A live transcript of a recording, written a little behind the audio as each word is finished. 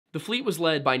The fleet was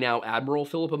led by now Admiral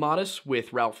Philip Amatus,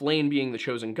 with Ralph Lane being the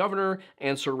chosen governor,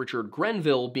 and Sir Richard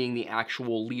Grenville being the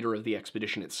actual leader of the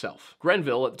expedition itself.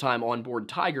 Grenville, at the time on board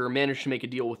Tiger, managed to make a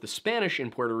deal with the Spanish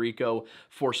in Puerto Rico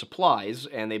for supplies,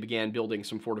 and they began building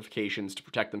some fortifications to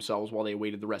protect themselves while they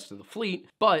awaited the rest of the fleet.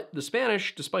 But the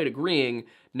Spanish, despite agreeing,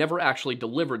 never actually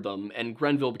delivered them, and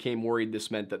Grenville became worried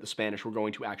this meant that the Spanish were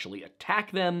going to actually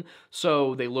attack them,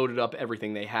 so they loaded up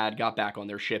everything they had, got back on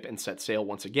their ship, and set sail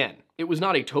once again. It was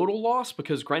not a total loss,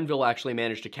 because Grenville actually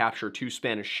managed to capture 2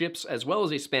 Spanish ships, as well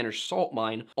as a Spanish salt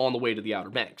mine on the way to the Outer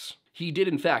Banks. He did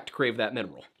in fact crave that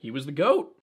mineral. He was the GOAT!